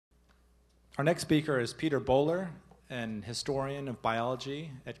Our next speaker is Peter Bowler, an historian of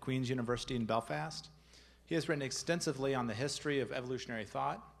biology at Queen's University in Belfast. He has written extensively on the history of evolutionary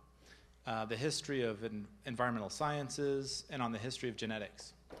thought, the history of environmental sciences, and on the history of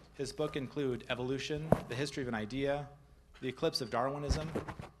genetics. His book include Evolution, The History of an Idea, The Eclipse of Darwinism,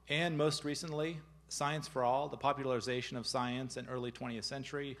 and most recently, Science for All, The Popularization of Science in Early 20th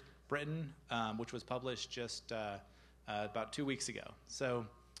Century Britain, which was published just about 2 weeks ago. So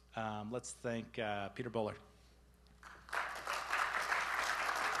let's thank Peter Bowler.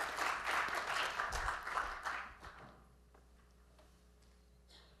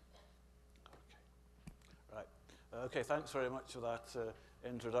 Okay, thanks very much for that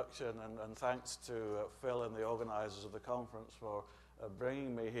introduction, and thanks to Phil and the organizers of the conference for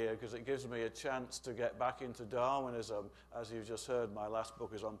bringing me here, because it gives me a chance to get back into Darwinism. As you've just heard, my last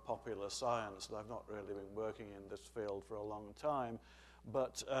book is on popular science, and I've not really been working in this field for a long time,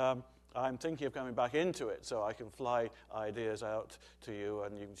 but I'm thinking of coming back into it so I can fly ideas out to you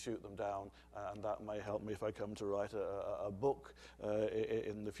and you can shoot them down, and that may help me if I come to write a book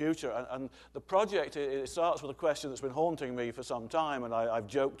in the future. And the project, it starts with a question that's been haunting me for some time, and I've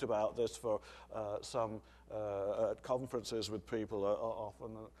joked about this for some at conferences with people off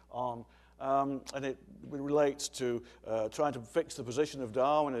and on. And it relates to trying to fix the position of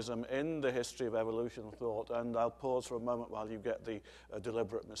Darwinism in the history of evolution thought. And I'll pause for a moment while you get the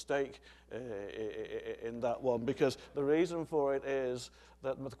deliberate mistake in that one, because the reason for it is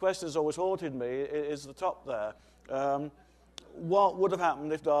that the question that's always haunted me is the top there. What would have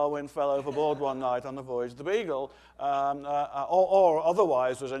happened if Darwin fell overboard one night on the voyage of the Beagle, or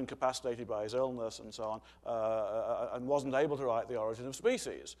otherwise was incapacitated by his illness and so on, and wasn't able to write The Origin of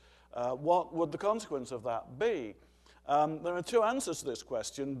Species? What would the consequence of that be? There are two answers to this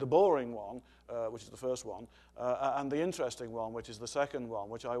question, the boring one, which is the first one, and the interesting one, which is the second one,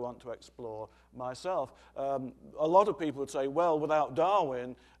 which I want to explore myself. A lot of people would say, well, without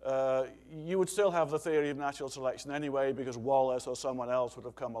Darwin, you would still have the theory of natural selection anyway, because Wallace or someone else would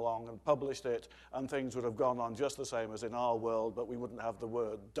have come along and published it, and things would have gone on just the same as in our world, but we wouldn't have the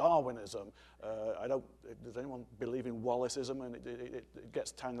word Darwinism. Does anyone believe in Wallaceism? And it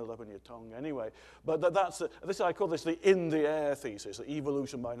gets tangled up in your tongue anyway. But I call this the in-the-air thesis, that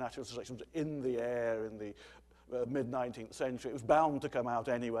evolution by natural selection was in the air in the mid-19th century. It was bound to come out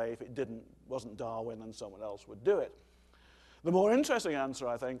anyway. If it wasn't Darwin, and someone else would do it. The more interesting answer,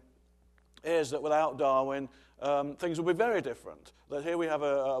 I think, is that without Darwin, things would be very different. That here we have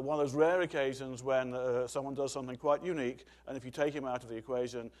one of those rare occasions when someone does something quite unique, and if you take him out of the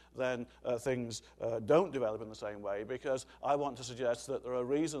equation, then things don't develop in the same way, because I want to suggest that there are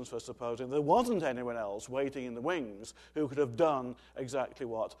reasons for supposing there wasn't anyone else waiting in the wings who could have done exactly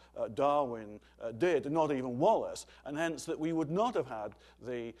what Darwin did, not even Wallace, and hence that we would not have had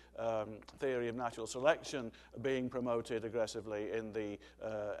the theory of natural selection being promoted aggressively in the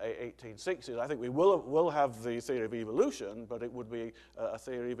 1860s. I think we will have the theory of evolution, but it would be a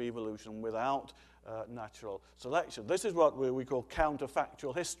theory of evolution without natural selection. This is what we call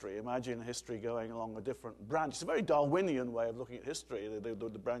counterfactual history. Imagine history going along a different branch. It's a very Darwinian way of looking at history. The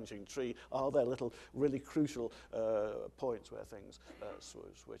branching tree are there little really crucial points where things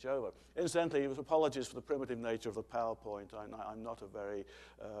switch over. Incidentally, apologies for the primitive nature of the PowerPoint. I'm not a very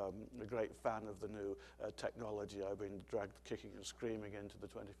great fan of the new technology. I've been dragged kicking and screaming into the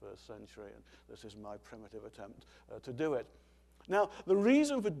 21st century, and this is my primitive attempt to do it. Now, the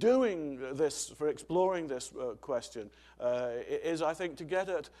reason for doing this, for exploring this question, is, I think, to get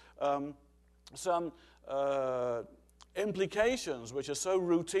at some implications which are so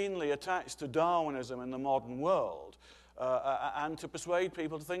routinely attached to Darwinism in the modern world, and to persuade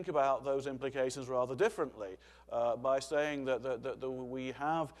people to think about those implications rather differently by saying that we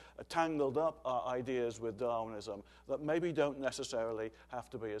have tangled up our ideas with Darwinism that maybe don't necessarily have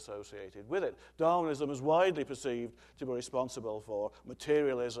to be associated with it. Darwinism is widely perceived to be responsible for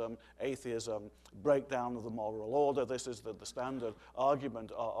materialism, atheism, breakdown of the moral order. This is the standard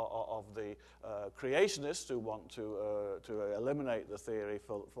argument of the creationists who want to eliminate the theory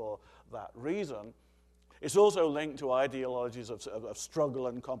for that reason. It's also linked to ideologies of struggle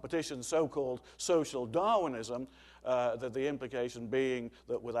and competition, so-called social Darwinism, the implication being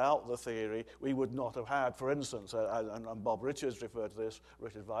that without the theory, we would not have had, for instance, and Bob Richards referred to this,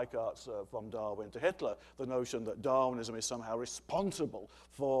 Richard Weikart's From Darwin to Hitler, the notion that Darwinism is somehow responsible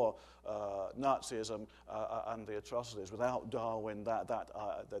for Nazism and the atrocities. Without Darwin,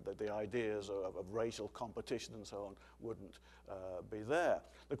 the ideas of racial competition and so on wouldn't be there.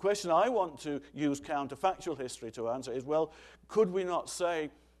 The question I want to use counterfactual history to answer is, well, could we not say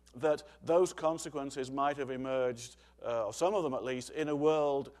that those consequences might have emerged, or some of them at least, in a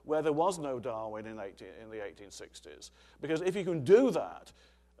world where there was no Darwin in the 1860s. Because if you can do that,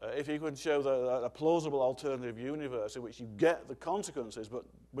 if you can show a plausible alternative universe in which you get the consequences but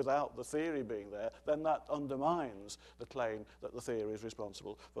without the theory being there, then that undermines the claim that the theory is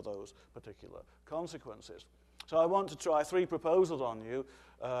responsible for those particular consequences. So I want to try three proposals on you.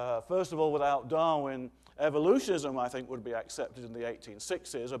 First of all, without Darwin, evolutionism, I think, would be accepted in the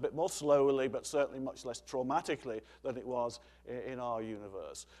 1860s, a bit more slowly, but certainly much less traumatically than it was in our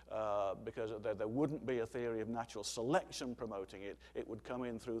universe, because there wouldn't be a theory of natural selection promoting it. It would come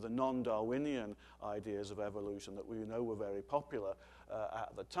in through the non-Darwinian ideas of evolution that we know were very popular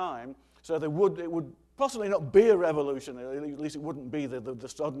at the time. So it would possibly not be a revolution, at least it wouldn't be the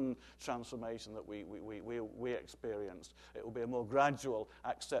sudden transformation that we experienced. It would be a more gradual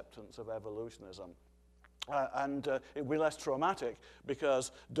acceptance of evolutionism. And it would be less traumatic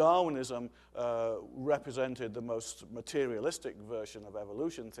because Darwinism represented the most materialistic version of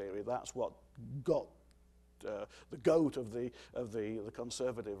evolution theory. That's what got the goat of the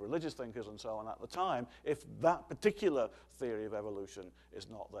conservative religious thinkers and so on at the time. If that particular theory of evolution is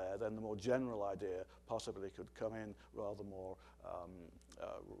not there, then the more general idea possibly could come in rather more,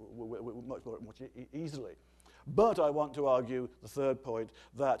 much easily. But I want to argue, the third point,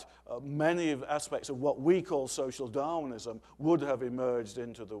 that many aspects of what we call social Darwinism would have emerged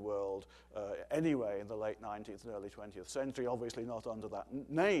into the world anyway in the late 19th and early 20th century, obviously not under that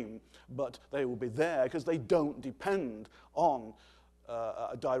name, but they will be there because they don't depend on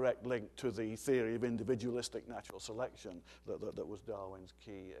a direct link to the theory of individualistic natural selection that was Darwin's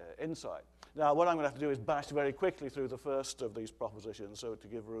key insight. Now, what I'm going to have to do is bash very quickly through the first of these propositions, so to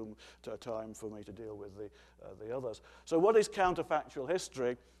give room to time for me to deal with the others. So what is counterfactual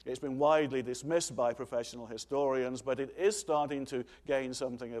history? It's been widely dismissed by professional historians, but it is starting to gain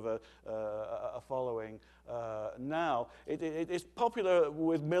something of a following now. It is popular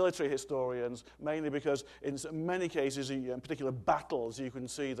with military historians, mainly because in many cases, in particular battles, you can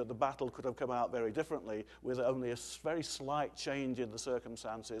see that the battle could have come out very differently with only a very slight change in the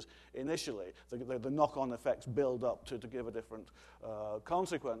circumstances initially. The knock-on effects build up to give a different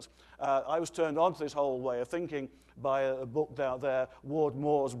consequence. I was turned on to this whole way of thinking by a book out there, Ward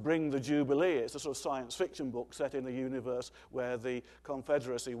Moore's Bring the Jubilee. It's a sort of science fiction book set in a universe where the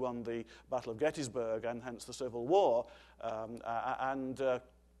Confederacy won the Battle of Gettysburg and hence the Civil War.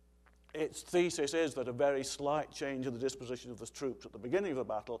 Its thesis is that a very slight change in the disposition of the troops at the beginning of the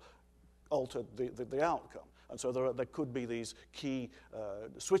battle altered the outcome. And so there could be these key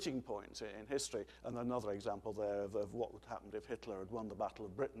switching points in history. And another example there of what would happen if Hitler had won the Battle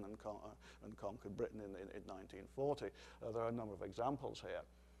of Britain and conquered Britain in 1940. There are a number of examples here.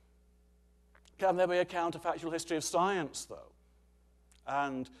 Can there be a counterfactual history of science, though?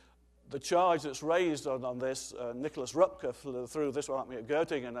 And the charge that's raised on this, Nicholas Rupke threw this one at me at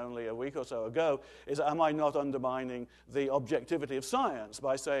Göttingen only a week or so ago, is am I not undermining the objectivity of science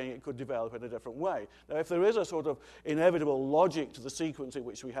by saying it could develop in a different way? Now, if there is a sort of inevitable logic to the sequence in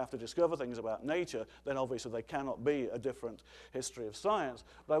which we have to discover things about nature, then obviously there cannot be a different history of science.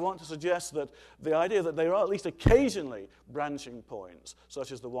 But I want to suggest that the idea that there are at least occasionally branching points,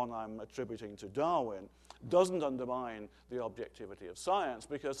 such as the one I'm attributing to Darwin, doesn't undermine the objectivity of science,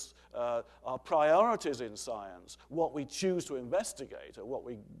 because our priorities in science, what we choose to investigate, or what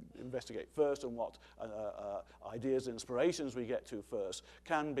we investigate first and what ideas, inspirations we get to first,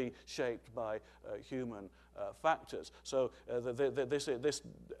 can be shaped by human factors. So this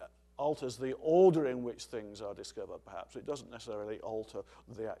alters the order in which things are discovered, perhaps. It doesn't necessarily alter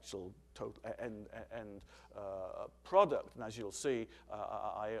the actual total end product. And as you'll see,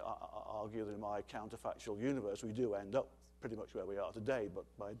 I argue that in my counterfactual universe, we do end up pretty much where we are today, but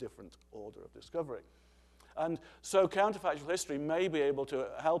by a different order of discovery. And so counterfactual history may be able to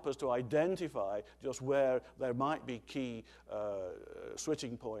help us to identify just where there might be key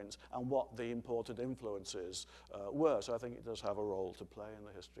switching points and what the important influences were. So I think it does have a role to play in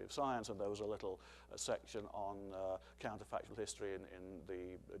the history of science, and there was a little section on counterfactual history in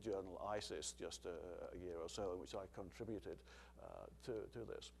the journal ISIS just a year or so, in which I contributed to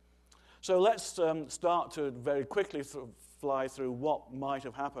this. So let's start to very quickly fly through what might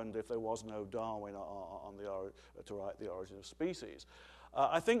have happened if there was no Darwin to write The Origin of Species.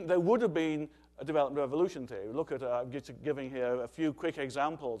 I think there would have been a development of evolution theory. Look at, I'm giving here a few quick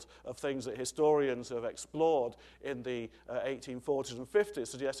examples of things that historians have explored in the 1840s and 50s,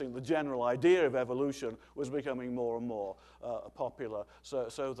 suggesting the general idea of evolution was becoming more and more popular,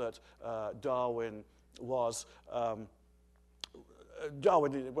 so that Darwin was...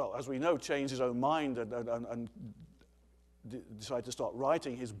 Darwin, well, as we know, changed his own mind and decided to start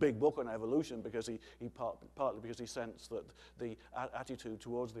writing his big book on evolution because partly because he sensed that the attitude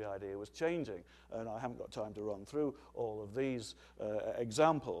towards the idea was changing. And I haven't got time to run through all of these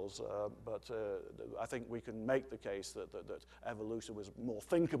examples, but I think we can make the case that evolution was more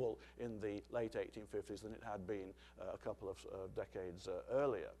thinkable in the late 1850s than it had been a couple of decades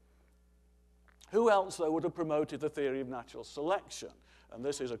earlier. Who else, though, would have promoted the theory of natural selection? And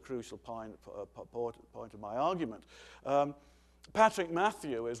this is a crucial point of my argument. Patrick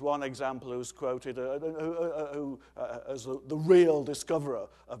Matthew is one example who's quoted as the real discoverer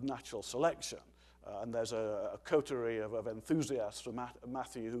of natural selection. And there's a coterie of enthusiasts for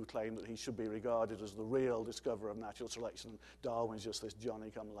Matthew who claim that he should be regarded as the real discoverer of natural selection. Darwin's just this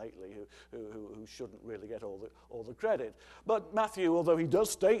Johnny-come-lately who shouldn't really get all the credit. But Matthew, although he does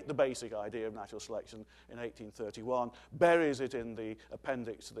state the basic idea of natural selection in 1831, buries it in the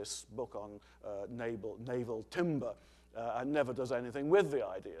appendix to this book on naval timber. And never does anything with the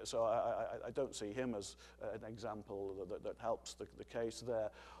idea. So I don't see him as an example that helps the case there.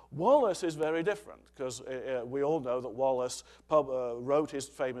 Wallace is very different, because we all know that Wallace wrote his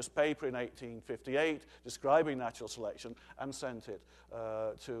famous paper in 1858 describing natural selection and sent it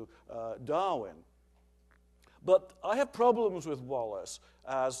to Darwin. But I have problems with Wallace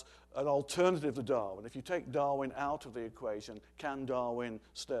as an alternative to Darwin. If you take Darwin out of the equation, can Wallace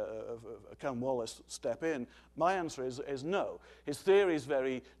step in? My answer is no. His theory is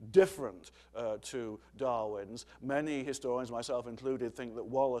very different to Darwin's. Many historians, myself included, think that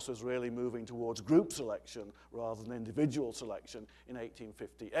Wallace was really moving towards group selection rather than individual selection in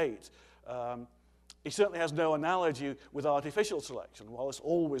 1858. He certainly has no analogy with artificial selection. Wallace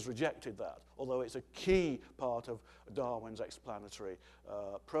always rejected that, although it's a key part of Darwin's explanatory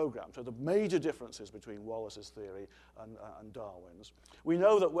program. So the major differences between Wallace's theory and Darwin's. We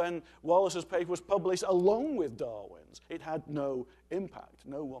know that when Wallace's paper was published along with Darwin's, it had no impact.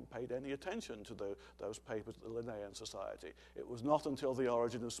 No one paid any attention to those papers at the Linnaean Society. It was not until The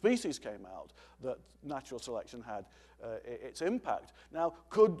Origin of Species came out that natural selection had its impact. Now,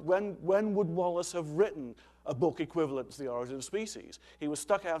 when would Wallace have written a book equivalent to The Origin of Species? He was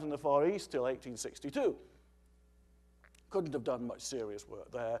stuck out in the Far East till 1862. Couldn't have done much serious work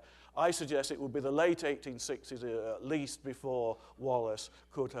there. I suggest it would be the late 1860s at least before Wallace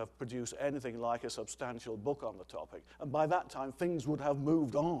could have produced anything like a substantial book on the topic. And by that time, things would have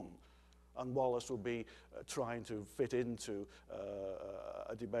moved on. And Wallace would be trying to fit into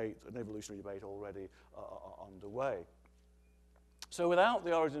a debate, an evolutionary debate already underway. So without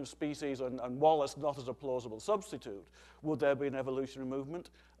The Origin of Species and Wallace not as a plausible substitute, would there be an evolutionary movement?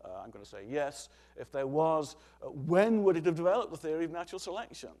 I'm going to say yes. If there was, when would it have developed the theory of natural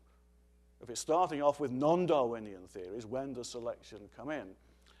selection? If it's starting off with non-Darwinian theories, when does selection come in?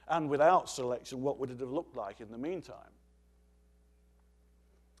 And without selection, what would it have looked like in the meantime?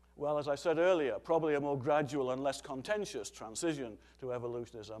 Well, as I said earlier, probably a more gradual and less contentious transition to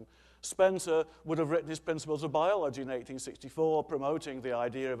evolutionism. Spencer would have written his Principles of Biology in 1864, promoting the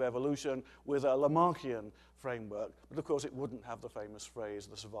idea of evolution with a Lamarckian framework, but of course it wouldn't have the famous phrase,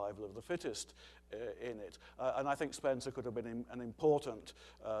 the survival of the fittest, in it. And I think Spencer could have been an important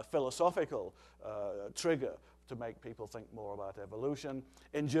philosophical trigger to make people think more about evolution.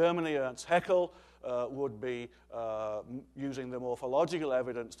 In Germany, Ernst Haeckel would be using the morphological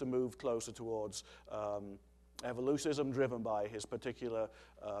evidence to move closer towards evolutionism, driven by his particular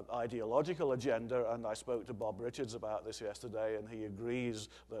ideological agenda, and I spoke to Bob Richards about this yesterday, and he agrees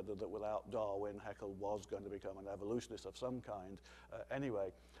that without Darwin, Haeckel was going to become an evolutionist of some kind.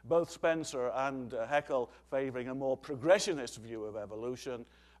 Anyway, both Spencer and Haeckel favoring a more progressionist view of evolution,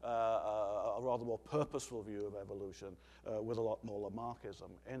 a rather more purposeful view of evolution, with a lot more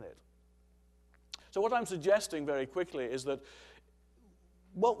Lamarckism in it. So what I'm suggesting very quickly is that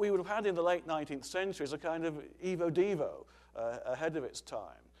what we would have had in the late 19th century is a kind of evo-devo, ahead of its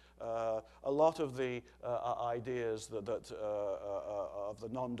time. A lot of the ideas of the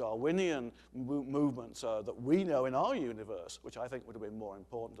non-Darwinian movements that we know in our universe, which I think would have been more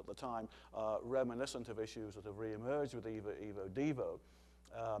important at the time, are reminiscent of issues that have re-emerged with evo-devo.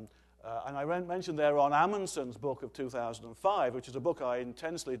 And I mentioned there on Amundsen's book of 2005, which is a book I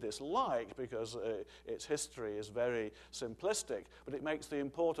intensely dislike because its history is very simplistic, but it makes the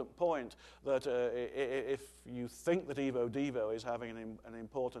important point that if you think that evo-devo is having an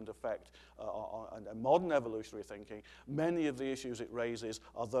important effect on modern evolutionary thinking, many of the issues it raises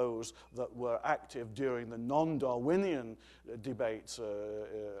are those that were active during the non-Darwinian debates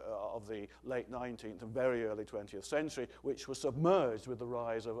of the late 19th and very early 20th century, which were submerged with the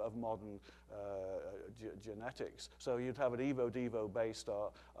rise of modern modern genetics. So you'd have an Evo-Devo based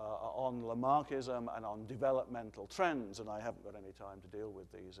on Lamarckism and on developmental trends, and I haven't got any time to deal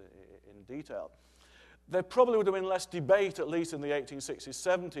with these in detail. There probably would have been less debate, at least in the 1860s,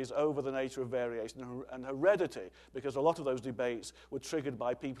 70s, over the nature of variation and heredity, because a lot of those debates were triggered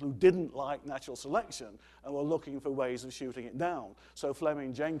by people who didn't like natural selection and were looking for ways of shooting it down. So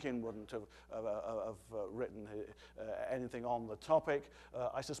Fleming Jenkin wouldn't have written anything on the topic.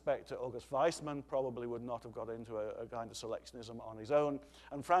 I suspect August Weismann probably would not have got into a kind of selectionism on his own.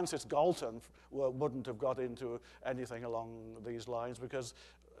 And Francis Galton wouldn't have got into anything along these lines, because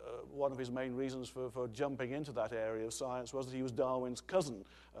one of his main reasons for jumping into that area of science was that he was Darwin's cousin,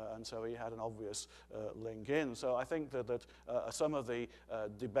 and so he had an obvious link in. So I think that some of the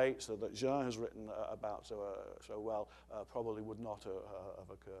debates that Jean has written about so well probably would not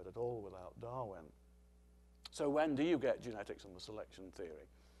have occurred at all without Darwin. So when do you get genetics and the selection theory?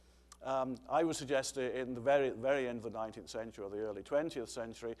 I would suggest in the very end of the 19th century or the early 20th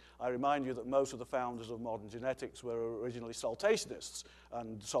century. I remind you that most of the founders of modern genetics were originally saltationists,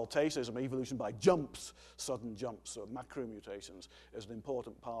 and saltatism, evolution by jumps, sudden jumps, or macromutations, is an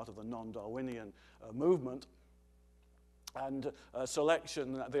important part of the non-Darwinian movement. And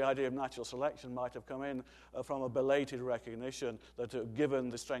selection, the idea of natural selection might have come in from a belated recognition that given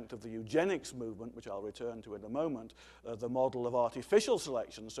the strength of the eugenics movement, which I'll return to in a moment, the model of artificial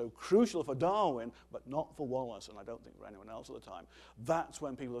selection, so crucial for Darwin, but not for Wallace, and I don't think for anyone else at the time, that's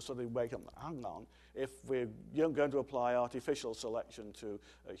when people are suddenly waking up, hang on, if we're going to apply artificial selection to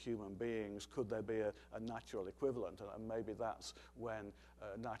human beings, could there be a natural equivalent? And maybe that's when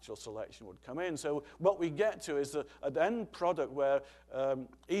natural selection would come in. So what we get to is an end product where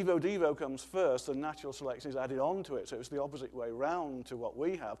Evo-Devo comes first and natural selection is added onto it. So it's the opposite way round to what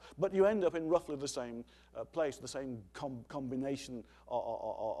we have. But you end up in roughly the same place, the same combination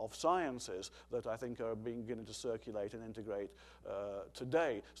of sciences that I think are beginning to circulate and integrate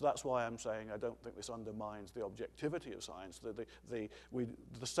today. So that's why I'm saying I don't think this undermines the objectivity of science. The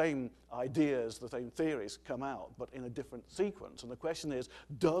same ideas, the same theories come out, but in a different sequence. And the question is,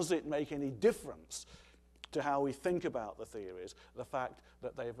 does it make any difference to how we think about the theories, the fact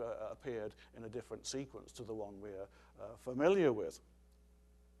that they've appeared in a different sequence to the one we're familiar with?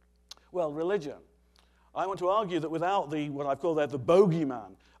 Well, religion. I want to argue that without what I've called there the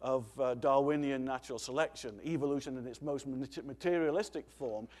bogeyman of Darwinian natural selection, evolution in its most materialistic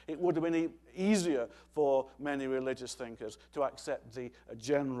form, it would have been easier for many religious thinkers to accept the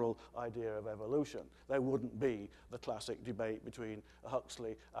general idea of evolution. There wouldn't be the classic debate between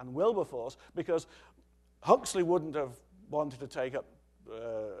Huxley and Wilberforce, because Huxley wouldn't have wanted to take up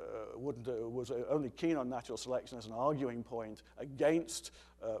was only keen on natural selection as an arguing point against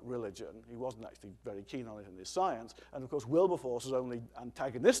religion. He wasn't actually very keen on it in his science. And of course, Wilberforce was only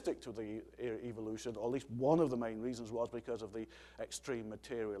antagonistic to the evolution, or at least one of the main reasons was because of the extreme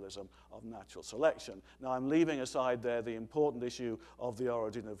materialism of natural selection. Now, I'm leaving aside there the important issue of the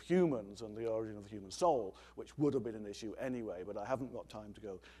origin of humans and the origin of the human soul, which would have been an issue anyway, but I haven't got time to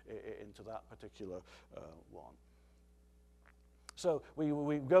go into that particular one. So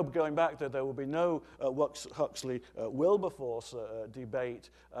going back there, there will be no Huxley-Wilberforce debate,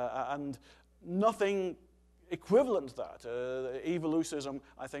 and nothing equivalent to that. Evolutionism,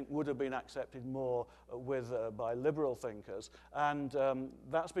 I think, would have been accepted more by liberal thinkers, and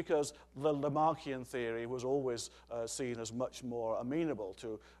that's because the Lamarckian theory was always seen as much more amenable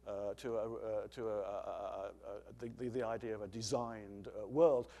to the idea of a designed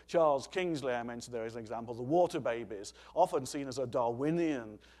world. Charles Kingsley, I mentioned there as an example, the water babies, often seen as a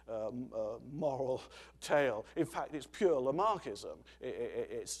Darwinian moral tale. In fact, it's pure Lamarckism.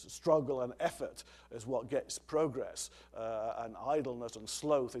 It's struggle and effort is what gets progress, and idleness and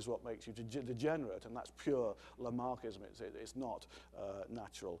sloth is what makes you degenerate, and that's pure Lamarckism. It's not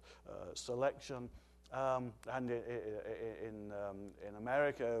natural selection. And in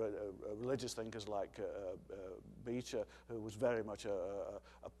America, religious thinkers like Beecher, who was very much a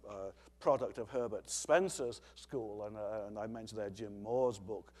product of Herbert Spencer's school, and I mentioned there Jim Moore's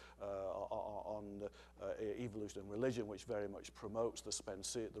book on evolution and religion, which very much promotes the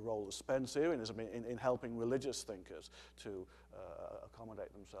role of Spencerianism in helping religious thinkers to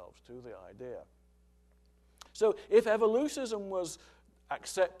accommodate themselves to the idea. So if evolutionism was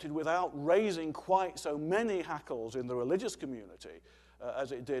accepted without raising quite so many hackles in the religious community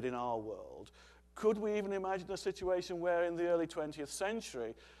as it did in our world, could we even imagine a situation where in the early 20th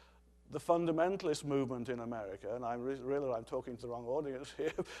century the fundamentalist movement in America, and I'm talking to the wrong audience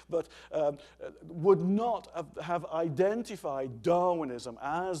here, but would not have identified Darwinism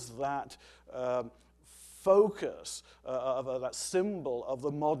as that focus of that symbol of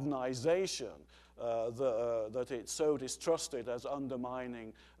the modernization that it's so distrusted as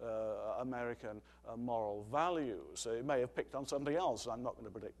undermining American moral values. It may have picked on something else, I'm not going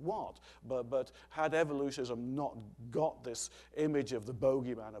to predict what, but had evolutionism not got this image of the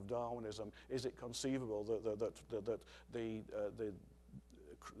bogeyman of Darwinism, is it conceivable that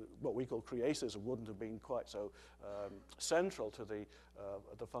what we call creationism wouldn't have been quite so central to the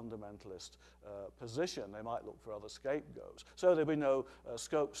fundamentalist position? They might look for other scapegoats. So there'd be no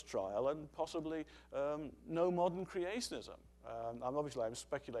Scopes trial and possibly no modern creationism. I'm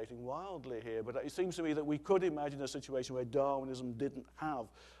speculating wildly here, but it seems to me that we could imagine a situation where Darwinism didn't have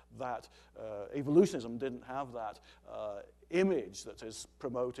that, evolutionism didn't have that image that is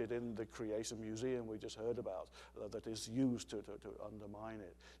promoted in the Creation Museum we just heard about, that is used to undermine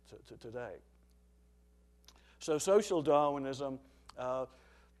it today. So social Darwinism,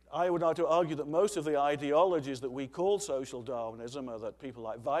 I would like to argue that most of the ideologies that we call social Darwinism, or that people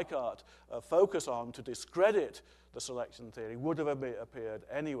like Weikart focus on to discredit the selection theory, would have appeared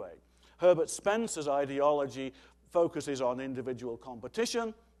anyway. Herbert Spencer's ideology focuses on individual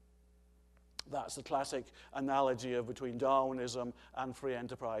competition. That's the classic analogy between Darwinism and free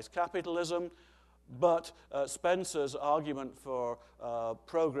enterprise capitalism. But Spencer's argument for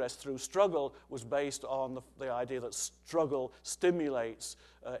progress through struggle was based on the idea that struggle stimulates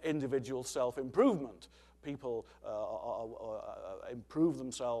individual self-improvement. People improve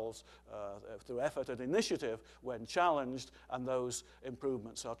themselves through effort and initiative when challenged, and those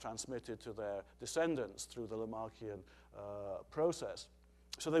improvements are transmitted to their descendants through the Lamarckian process.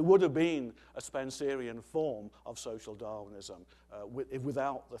 So there would have been a Spencerian form of social Darwinism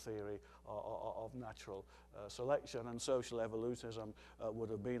without the theory of natural selection, and social evolutionism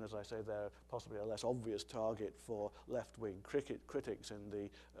would have been, as I say there, possibly a less obvious target for left-wing critics in the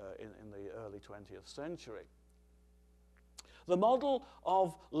early 20th century. The model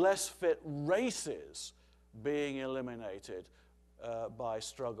of less fit races being eliminated by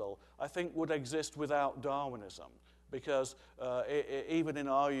struggle, I think, would exist without Darwinism. Because even in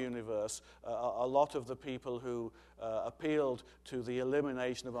our universe, a lot of the people who appealed to the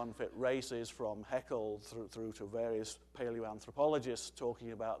elimination of unfit races, from Haeckel through to various paleoanthropologists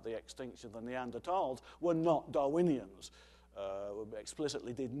talking about the extinction of the Neanderthals, were not Darwinians.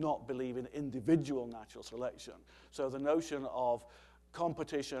 Explicitly did not believe in individual natural selection. So the notion of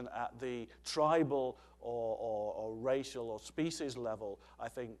competition at the tribal or racial or species level, I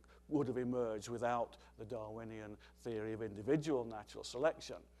think, would have emerged without the Darwinian theory of individual natural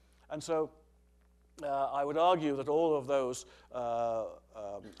selection. And so I would argue that all of those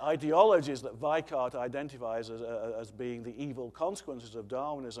ideologies that Weikart identifies as being the evil consequences of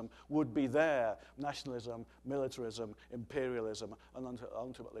Darwinism would be there. Nationalism, militarism, imperialism, and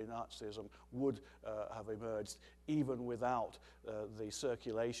ultimately Nazism would have emerged even without the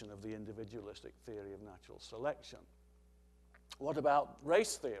circulation of the individualistic theory of natural selection. What about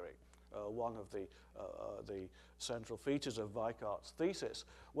race theory? One of the central features of Weikart's thesis.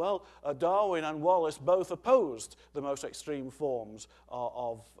 Well, Darwin and Wallace both opposed the most extreme forms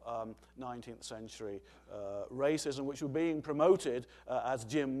of 19th century racism, which were being promoted, as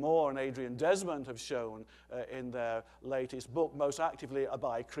Jim Moore and Adrian Desmond have shown in their latest book, most actively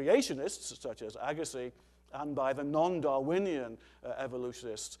by creationists such as Agassi, and by the non-Darwinian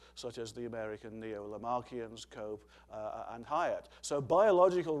evolutionists such as the American neo-Lamarckians, Cope and Hyatt. So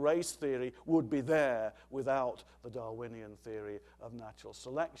biological race theory would be there without the Darwinian theory of natural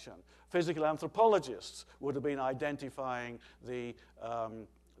selection. Physical anthropologists would have been identifying the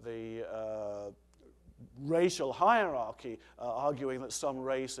racial hierarchy, arguing that some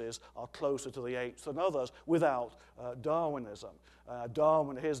races are closer to the apes than others, without Darwinism.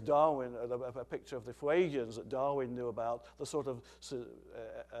 Here's Darwin, a picture of the Fuegians that Darwin knew about, the sort of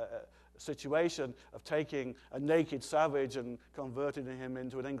situation of taking a naked savage and converting him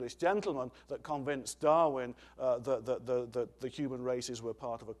into an English gentleman that convinced Darwin that the human races were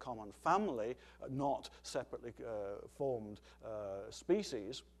part of a common family, not separately formed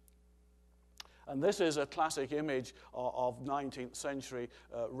species. And this is a classic image of 19th century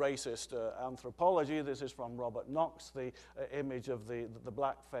racist anthropology. This is from Robert Knox, the image of the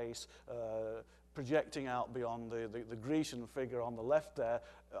black face projecting out beyond the Grecian figure on the left there,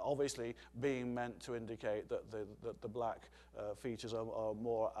 obviously being meant to indicate that the black features are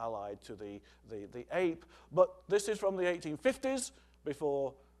more allied to the ape. But this is from the 1850s,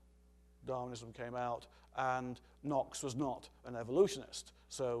 before Darwinism came out, and Knox was not an evolutionist.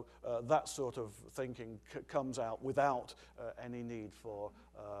 So that sort of thinking comes out without any need for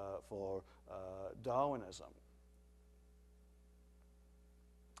Darwinism.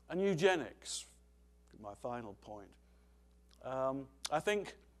 And eugenics. my final point. I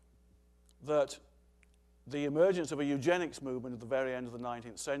think that the emergence of a eugenics movement at the very end of the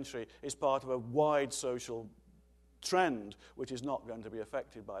 19th century is part of a wide social trend which is not going to be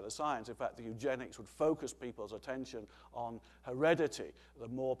affected by the science. In fact, the eugenics would focus people's attention on heredity. The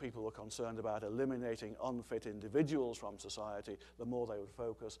more people were concerned about eliminating unfit individuals from society, the more they would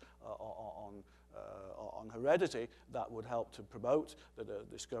focus on heredity. That would help to promote the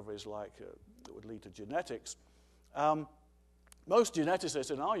discoveries like that would lead to genetics. Most geneticists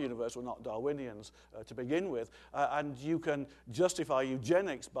in our universe were not Darwinians to begin with, and you can justify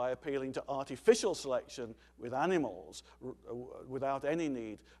eugenics by appealing to artificial selection with animals without any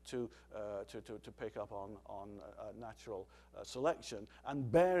need to pick up on natural selection. And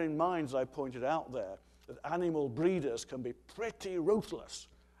bear in mind, as I pointed out there, that animal breeders can be pretty ruthless.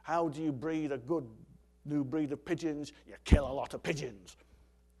 How do you breed a good new breed of pigeons? You kill a lot of pigeons.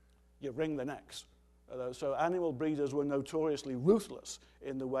 You wring their necks. So animal breeders were notoriously ruthless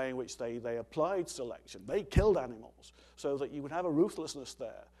in the way in which they applied selection. They killed animals so that you would have a ruthlessness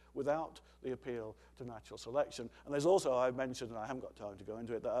there without the appeal to natural selection. And there's also, I mentioned, and I haven't got time to go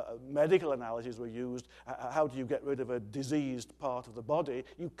into it, that medical analogies were used. How do you get rid of a diseased part of the body?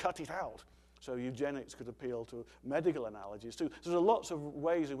 You cut it out. So eugenics could appeal to medical analogies too. So there are lots of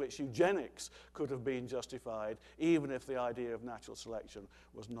ways in which eugenics could have been justified, even if the idea of natural selection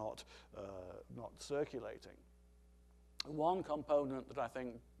was not circulating. One component that I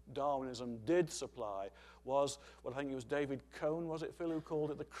think Darwinism did supply was what I think it was David Cohn, was it, Phil, who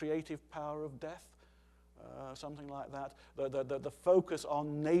called it the creative power of death? Something like that. The focus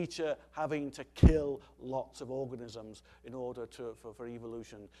on nature having to kill lots of organisms in order for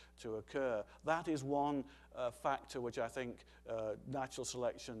evolution to occur. That is one factor which I think natural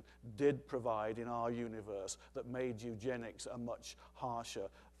selection did provide in our universe that made eugenics a much harsher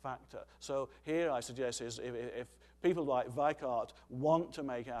factor. So here I suggest is if people like Weikart want to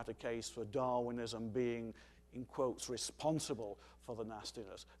make out a case for Darwinism being, in quotes, responsible for the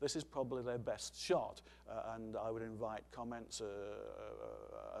nastiness, this is probably their best shot, and I would invite comments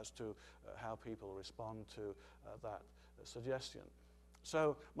as to how people respond to that suggestion.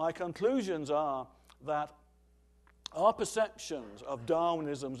 So my conclusions are that our perceptions of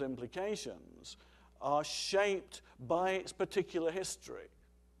Darwinism's implications are shaped by its particular history,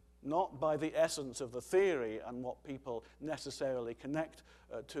 not by the essence of the theory and what people necessarily connect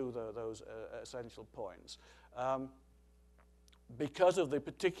to those essential points. Because of the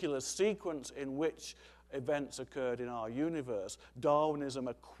particular sequence in which events occurred in our universe, Darwinism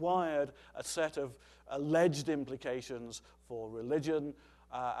acquired a set of alleged implications for religion,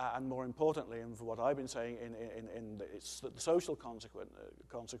 and more importantly, and for what I've been saying in its social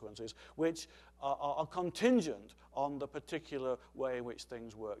consequences, which are contingent on the particular way in which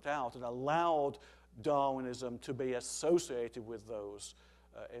things worked out, and allowed Darwinism to be associated with those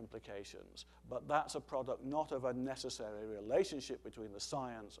implications. But that's a product not of a necessary relationship between the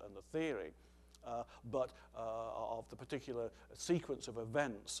science and the theory, but of the particular sequence of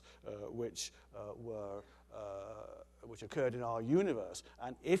events which occurred in our universe.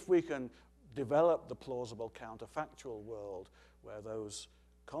 And if we can develop the plausible counterfactual world where those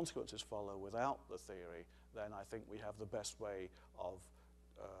consequences follow without the theory, then I think we have the best way of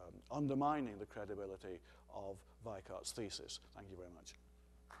undermining the credibility of Weikart's thesis. Thank you very much.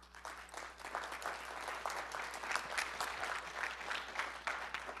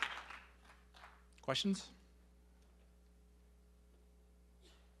 Questions?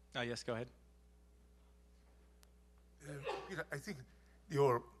 Yes, go ahead. Peter, I think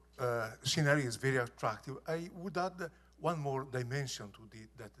your scenario is very attractive. I would add one more dimension to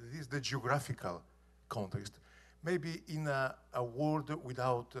that is the geographical context. Maybe in a world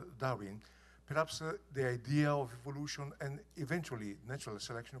without Darwin, perhaps the idea of evolution and eventually natural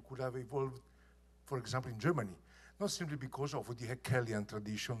selection could have evolved, for example, in Germany, not simply because of the Haeckellian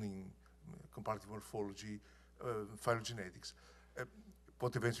tradition in comparative morphology, phylogenetics,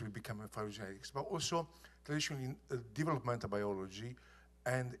 what eventually became phylogenetics, but also tradition in developmental biology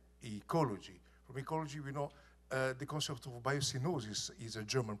and ecology. From ecology, we know the concept of biosynosis is a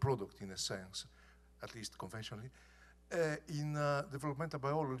German product in a sense, at least conventionally. In developmental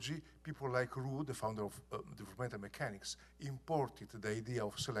biology, people like Roux, the founder of developmental mechanics, imported the idea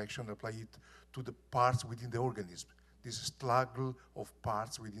of selection, applied it to the parts within the organism. This struggle of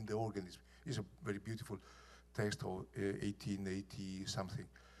parts within the organism is a very beautiful text of 1880-something.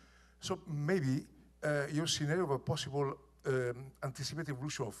 So maybe your scenario of a possible anticipated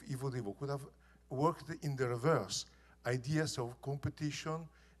evolution of Evo-Devo could have worked in the reverse. Ideas of competition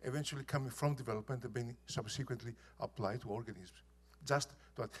eventually coming from development and being subsequently applied to organisms. Just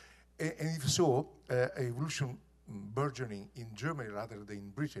that. And if so, evolution burgeoning in Germany rather than in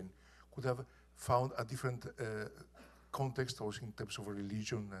Britain could have found a different context also in terms of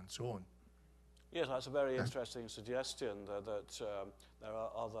religion and so on. Yes, that's a very interesting suggestion that there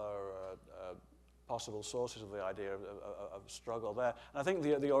are other possible sources of the idea of struggle there. And I think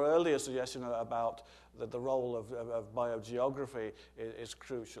your earlier suggestion about the role of biogeography is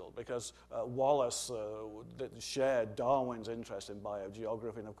crucial, because Wallace shared Darwin's interest in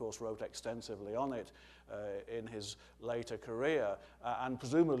biogeography and, of course, wrote extensively on it in his later career, and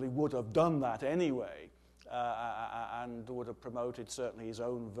presumably would have done that anyway. And would have promoted certainly his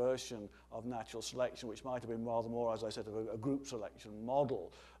own version of natural selection, which might have been rather more, as I said, of a group selection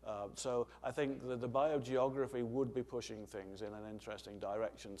model. So I think that the biogeography would be pushing things in an interesting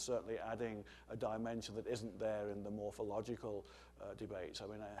direction, certainly adding a dimension that isn't there in the morphological debates. I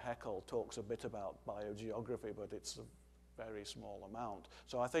mean, Haeckel talks a bit about biogeography, but it's a very small amount.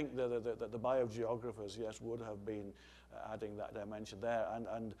 So I think that the biogeographers, yes, would have been adding that dimension there.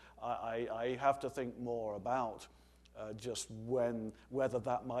 And I have to think more about just whether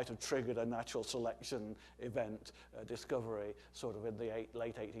that might have triggered a natural selection event discovery sort of in the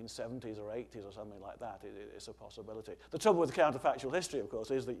late 1870s or 80s or something like that. It's a possibility. The trouble with counterfactual history, of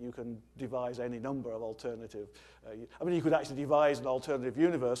course, is that you can devise any number of alternative... I mean, you could actually devise an alternative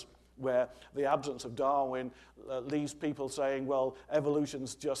universe where the absence of Darwin leaves people saying, well,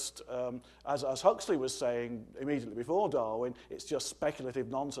 evolution's just, as Huxley was saying immediately before Darwin, it's just speculative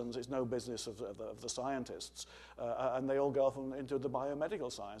nonsense, it's no business of the scientists. And they all go off into the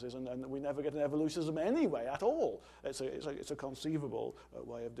biomedical sciences, and we never get an evolutionism anyway at all. It's a conceivable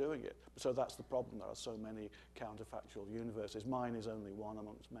way of doing it. So that's the problem. There are so many counterfactual universes. Mine is only one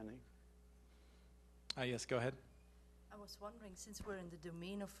amongst many. Yes, go ahead. I was wondering, since we're in the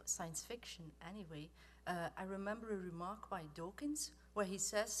domain of science fiction anyway, I remember a remark by Dawkins where he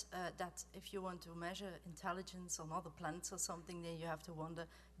says that if you want to measure intelligence on other planets or something, then you have to wonder,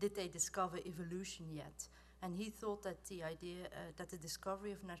 did they discover evolution yet? And he thought that the idea that the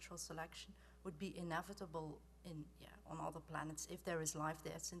discovery of natural selection would be inevitable on other planets if there is life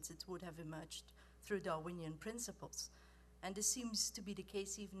there, since it would have emerged through Darwinian principles. And this seems to be the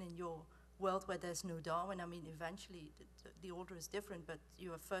case even in your world where there's no Darwin. I mean, eventually the order is different, but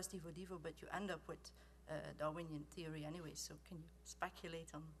you are first Evo Devo, but you end up with Darwinian theory anyway. So can you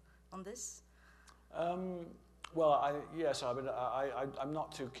speculate on this? Well, yes. I mean, I'm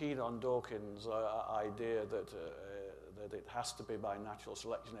not too keen on Dawkins' idea that it has to be by natural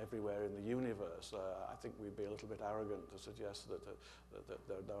selection everywhere in the universe. I think we'd be a little bit arrogant to suggest that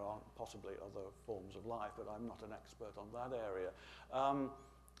there aren't possibly other forms of life, but I'm not an expert on that area.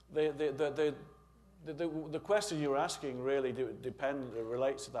 The question you're asking really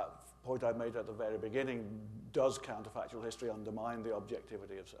relates to that point I made at the very beginning. Does counterfactual history undermine the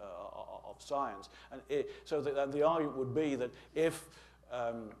objectivity of science? And the argument would be that if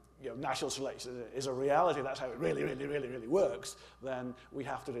natural selection is a reality, that's how it really, really, really, really works, then we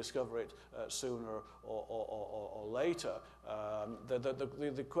have to discover it sooner or later.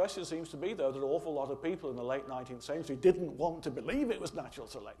 The question seems to be, though, that an awful lot of people in the late 19th century didn't want to believe it was natural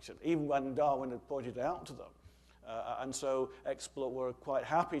selection, even when Darwin had pointed it out to them. And so were quite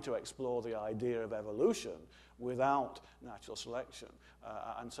happy to explore the idea of evolution without natural selection.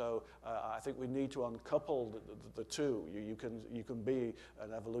 And so I think we need to uncouple the two. You can be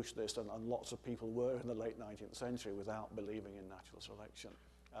an evolutionist, and lots of people were in the late 19th century without believing in natural selection.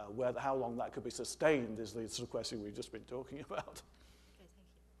 How long that could be sustained is the sort of question we've just been talking about. Okay,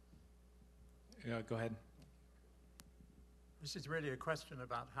 thank you. Yeah, go ahead. This is really a question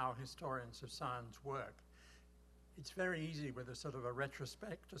about how historians of science work. It's very easy with a sort of a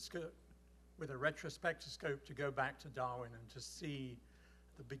retrospectoscope to go back to Darwin and to see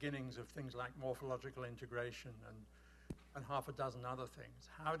the beginnings of things like morphological integration and half a dozen other things.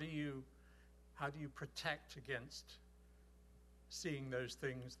 How do you protect against seeing those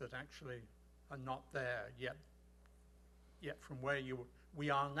things that actually are not there yet from where we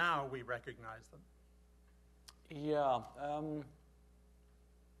are now, we recognize them? Yeah.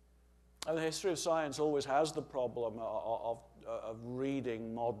 And the history of science always has the problem of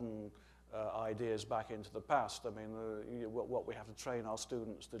reading modern ideas back into the past. I mean, what we have to train our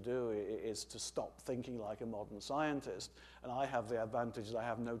students to do is to stop thinking like a modern scientist. And I have the advantage that I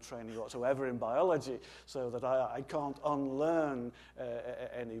have no training whatsoever in biology, so that I can't unlearn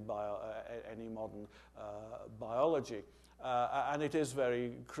any modern biology. And it is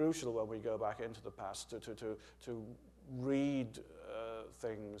very crucial when we go back into the past to read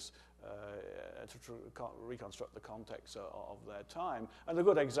things, to reconstruct the context of their time. And a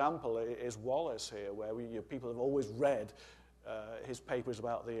good example is Wallace here, where people have always read his papers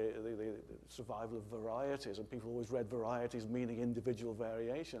about the survival of varieties, and people always read varieties meaning individual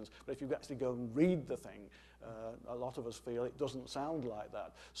variations. But if you actually go and read the thing, a lot of us feel it doesn't sound like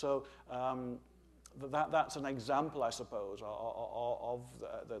that. So that's an example, I suppose, of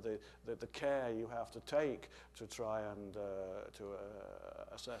the care you have to take to try and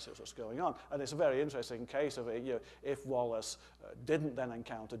assess what's going on. And it's a very interesting case of it. You know, if Wallace didn't then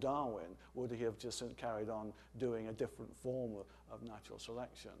encounter Darwin, would he have just carried on doing a different form of natural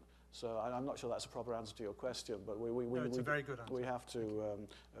selection? So I'm not sure that's a proper answer to your question, but it's a very good answer. We have to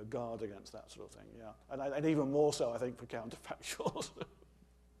guard against that sort of thing, yeah. And even more so, I think, for counterfactuals.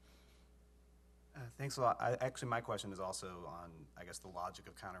 Thanks a lot. Actually, my question is also on, I guess, the logic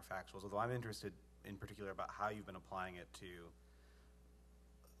of counterfactuals, although I'm interested in particular about how you've been applying it to,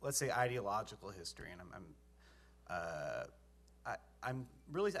 let's say, ideological history. And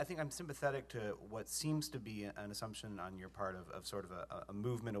I think I'm sympathetic to what seems to be an assumption on your part of sort of a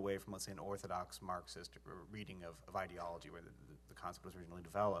movement away from, let's say, an orthodox Marxist reading of ideology, where the concept was originally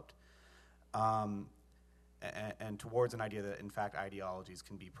developed. And towards an idea that, in fact, ideologies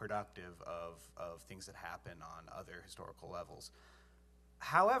can be productive of things that happen on other historical levels.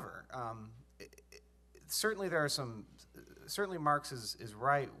 However, certainly there are some. Certainly, Marx is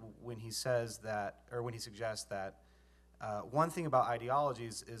right when he says that, or when he suggests that one thing about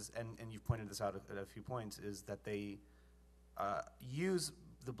ideologies is, and you've pointed this out at a few points, is that they use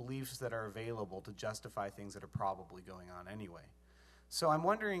the beliefs that are available to justify things that are probably going on anyway. So I'm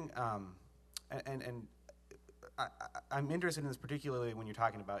wondering, I'm interested in this particularly when you're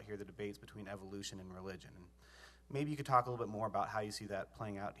talking about here the debates between evolution and religion. And maybe you could talk a little bit more about how you see that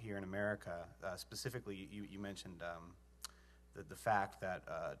playing out here in America. Specifically, you mentioned the fact that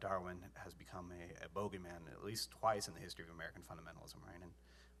Darwin has become a bogeyman at least twice in the history of American fundamentalism, right? And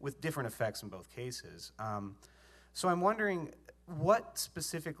with different effects in both cases. So I'm wondering, what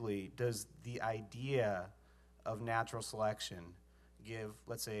specifically does the idea of natural selection give,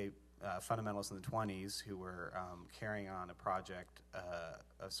 let's say, fundamentalists in the 20s who were carrying on a project,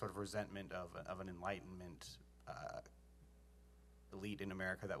 a sort of resentment of an Enlightenment elite in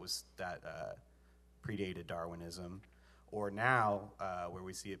America that predated Darwinism, or now where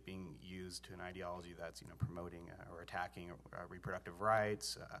we see it being used to an ideology that's promoting or attacking reproductive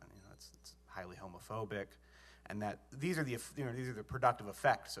rights. It's highly homophobic, and that these are the productive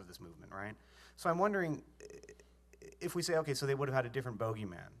effects of this movement, right? So I'm wondering if we say, okay, so they would have had a different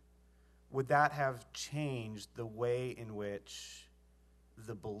bogeyman. Would that have changed the way in which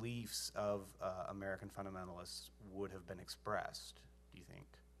the beliefs of American fundamentalists would have been expressed, do you think?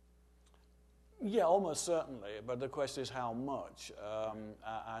 Yeah, almost certainly, but the question is how much.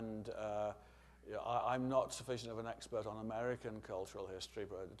 I'm not sufficient of an expert on American cultural history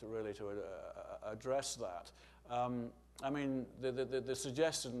to address that. I mean, the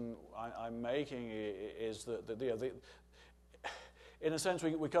suggestion I'm making is that in a sense,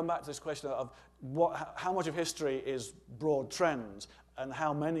 we come back to this question of how much of history is broad trends and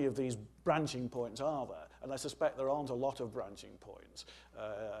how many of these branching points are there. And I suspect there aren't a lot of branching points.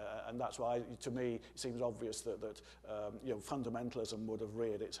 And that's why, to me, it seems obvious that fundamentalism would have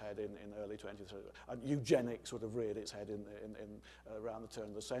reared its head in early 20th century. And eugenics would have reared its head in around the turn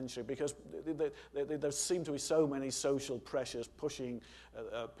of the century, because there seem to be so many social pressures pushing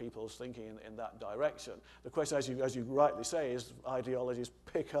people's thinking in that direction. The question, as you rightly say, is ideologies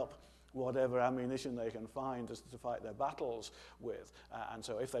pick up whatever ammunition they can find to fight their battles with. And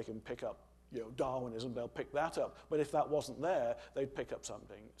so if they can pick up Darwinism, they'll pick that up. But if that wasn't there, they'd pick up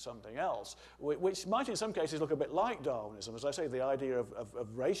something else, which might in some cases look a bit like Darwinism. As I say, the idea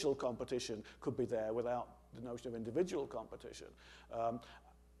of racial competition could be there without the notion of individual competition.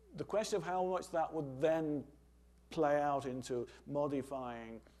 The question of how much that would then play out into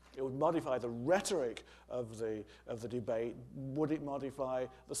modifying, it would modify the rhetoric of the debate. Would it modify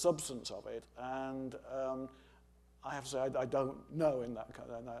the substance of it? And I have to say, I don't know in that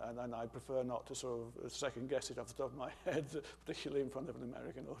kind of, and I prefer not to sort of second guess it off the top of my head, particularly in front of an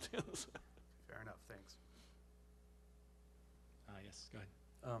American audience. Fair enough, thanks. Yes, go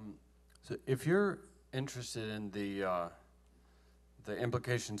ahead. So if you're interested in the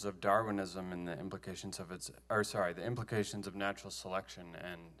implications of Darwinism and the implications of the implications of natural selection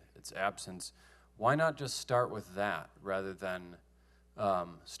and its absence, why not just start with that rather than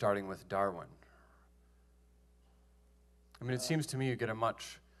starting with Darwin? I mean, it seems to me you get a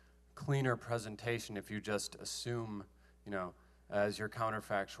much cleaner presentation if you just assume, as your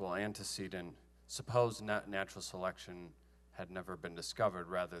counterfactual antecedent, suppose natural selection had never been discovered,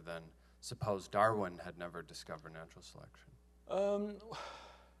 rather than suppose Darwin had never discovered natural selection.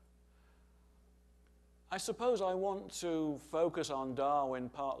 I suppose I want to focus on Darwin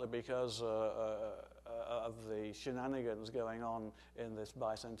partly because of the shenanigans going on in this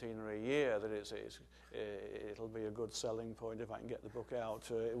bicentenary year, that it'll be a good selling point if I can get the book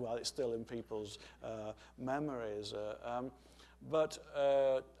out while it's still in people's memories. But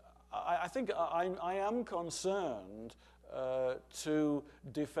I think I am concerned to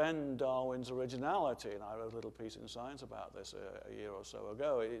defend Darwin's originality, and I wrote a little piece in Science about this a year or so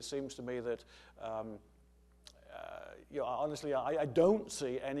ago. It seems to me that honestly, I don't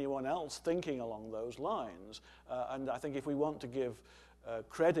see anyone else thinking along those lines. And I think if we want to give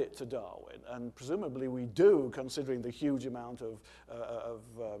credit to Darwin, and presumably we do, considering the huge amount of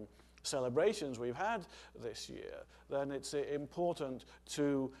celebrations we've had this year, then it's important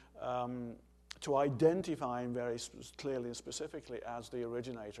to identify him very clearly and specifically as the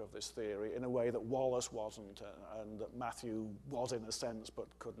originator of this theory in a way that Wallace wasn't, and that Matthew was in a sense but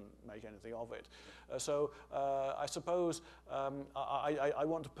couldn't make anything of it. So I suppose I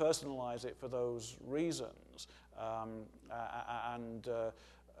want to personalize it for those reasons.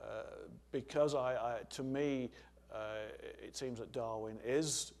 Because to me, it seems that Darwin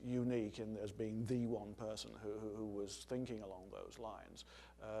is unique as being the one person who was thinking along those lines.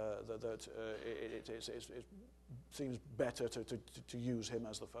 It seems better to use him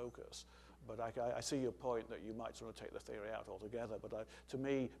as the focus. But I see your point that you might sort of take the theory out altogether. But to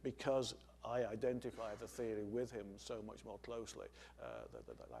me, because I identify the theory with him so much more closely, that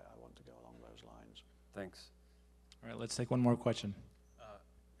I want to go along those lines. Thanks. All right, let's take one more question.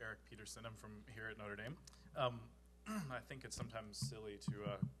 Eric Peterson, I'm from here at Notre Dame. I think it's sometimes silly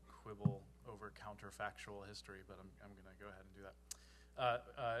to quibble over counterfactual history, but I'm going to go ahead and do that.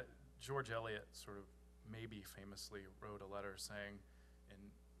 George Eliot sort of maybe famously wrote a letter saying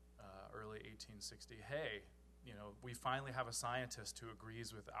in early 1860, hey, we finally have a scientist who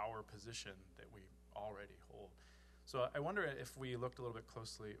agrees with our position that we already hold. So I wonder if we looked a little bit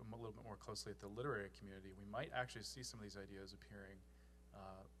more closely at the literary community, we might actually see some of these ideas appearing,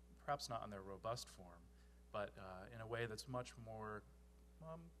 perhaps not in their robust form, but in a way that's much more,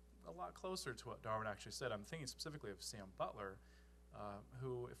 a lot closer to what Darwin actually said. I'm thinking specifically of Sam Butler,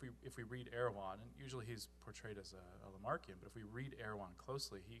 who, if we read Erewhon, and usually he's portrayed as a Lamarckian, but if we read Erewhon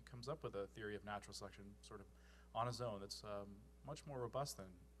closely, he comes up with a theory of natural selection sort of on his own that's much more robust than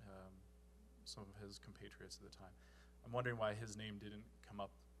some of his compatriots at the time. I'm wondering why his name didn't come up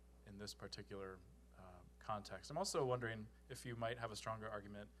in this particular context. I'm also wondering if you might have a stronger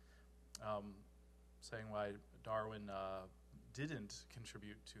argument saying why Darwin didn't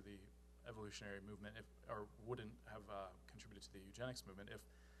contribute to the evolutionary movement, or wouldn't have contributed to the eugenics movement, if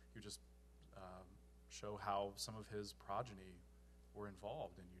you just show how some of his progeny were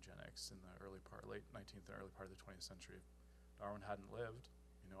involved in eugenics in the late 19th and early part of the 20th century. If Darwin hadn't lived,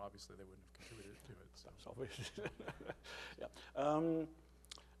 obviously they wouldn't have contributed to it. So. That's obvious.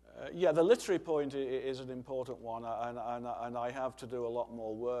 Yeah, the literary point is an important one, and I have to do a lot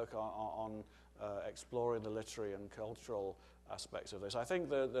more work on exploring the literary and cultural aspects of this. I think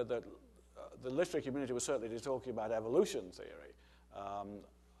that the literary community was certainly talking about evolution theory.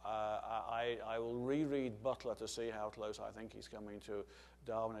 I will reread Butler to see how close I think he's coming to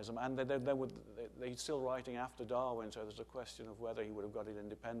Darwinism, and he's still writing after Darwin, so there's a question of whether he would have got it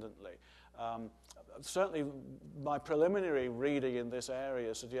independently. Certainly, my preliminary reading in this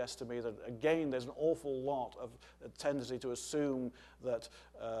area suggests to me that, again, there's an awful lot of a tendency to assume that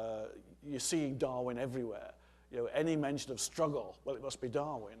you're seeing Darwin everywhere. Any mention of struggle, well, it must be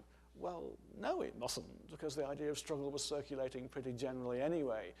Darwin. Well, no, it mustn't, because the idea of struggle was circulating pretty generally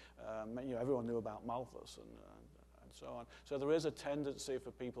anyway. Everyone knew about Malthus and so on. So there is a tendency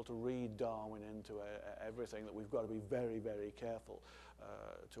for people to read Darwin into everything that we've got to be very, very careful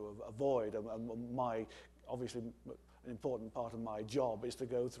to avoid. Obviously, an important part of my job is to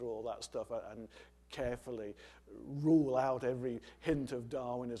go through all that stuff and carefully rule out every hint of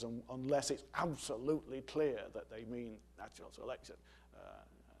Darwinism unless it's absolutely clear that they mean natural selection.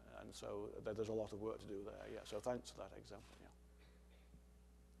 And so there's a lot of work to do there. Yeah. So thanks for that example. Yeah.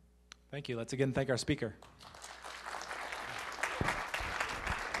 Thank you. Let's again thank our speaker.